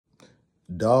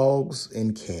Dogs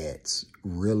and cats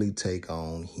really take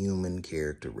on human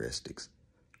characteristics.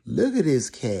 Look at this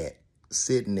cat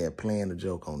sitting there playing a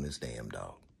joke on this damn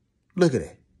dog. Look at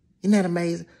that. Isn't that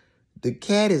amazing? The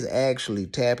cat is actually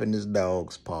tapping this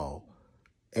dog's paw,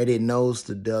 and it knows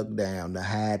to duck down to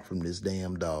hide from this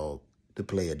damn dog to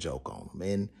play a joke on him.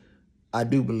 And I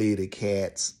do believe that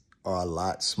cats are a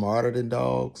lot smarter than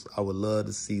dogs. I would love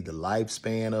to see the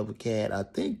lifespan of a cat. I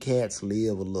think cats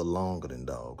live a little longer than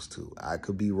dogs too. I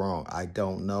could be wrong. I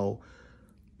don't know.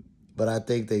 But I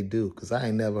think they do, because I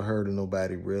ain't never heard of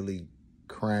nobody really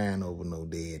crying over no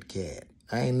dead cat.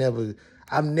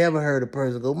 I've never heard a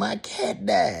person go, my cat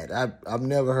died. I've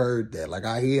never heard that. Like,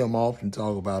 I hear them often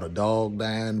talk about a dog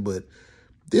dying, but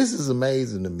this is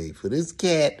amazing to me. For this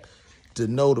cat to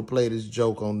know to play this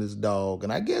joke on this dog,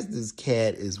 and I guess this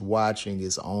cat is watching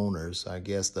its owners, I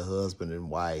guess the husband and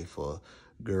wife, or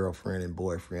girlfriend and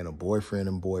boyfriend, or boyfriend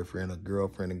and boyfriend, or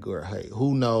girlfriend and girl. Hey,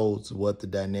 who knows what the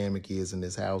dynamic is in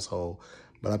this household?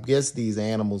 But I guess these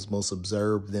animals must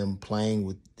observe them playing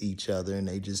with each other, and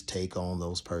they just take on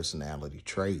those personality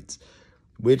traits,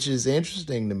 which is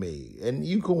interesting to me. And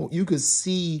you could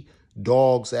see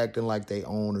dogs acting like they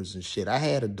owners and shit. I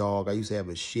had a dog. I used to have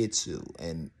a Shih Tzu,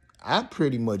 and I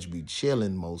pretty much be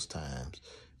chilling most times.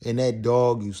 And that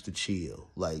dog used to chill.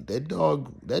 Like, that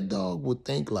dog would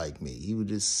think like me. He would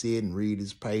just sit and read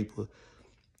his paper.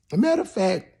 As a matter of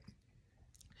fact,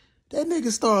 that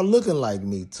nigga started looking like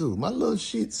me too. My little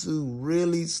Shih Tzu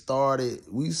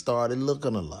we started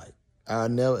looking alike.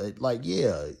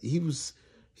 He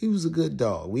was a good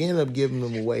dog. We ended up giving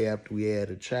him away after we had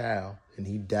a child, and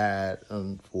he died,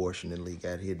 unfortunately,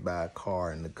 got hit by a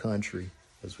car in the country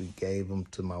as we gave him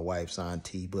to my wife's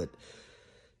auntie. But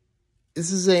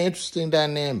this is an interesting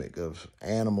dynamic of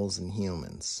animals and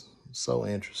humans. So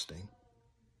interesting.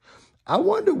 I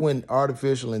wonder when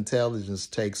artificial intelligence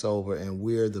takes over and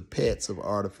we're the pets of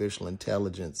artificial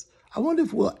intelligence, I wonder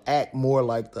if we'll act more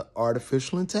like the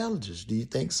artificial intelligence. Do you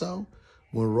think so?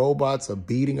 When robots are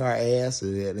beating our ass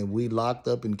and we locked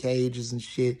up in cages and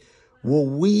shit, will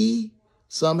we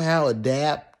somehow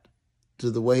adapt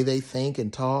to the way they think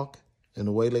and talk and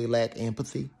the way they lack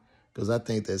empathy? Because I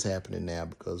think that's happening now,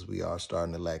 because we are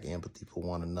starting to lack empathy for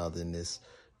one another in this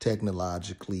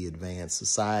technologically advanced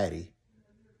society.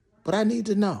 But I need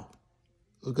to know,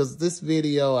 because this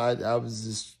video, I was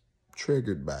just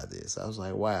triggered by this. I was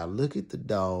like, wow, look at the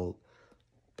dog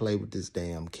play with this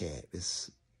damn cat.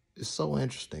 It's so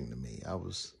interesting to me. I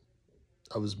was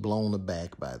blown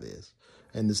aback by this.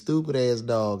 And the stupid ass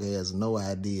dog has no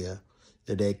idea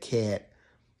that that cat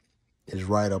is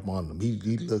right up on him.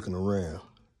 He's looking around.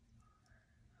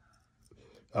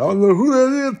 I don't know who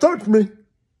that is touched me.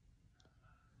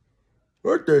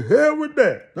 What the hell with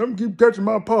that? Something keep touching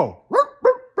my paw.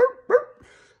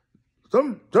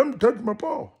 Something touched my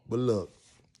paw. But look,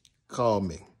 call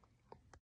me.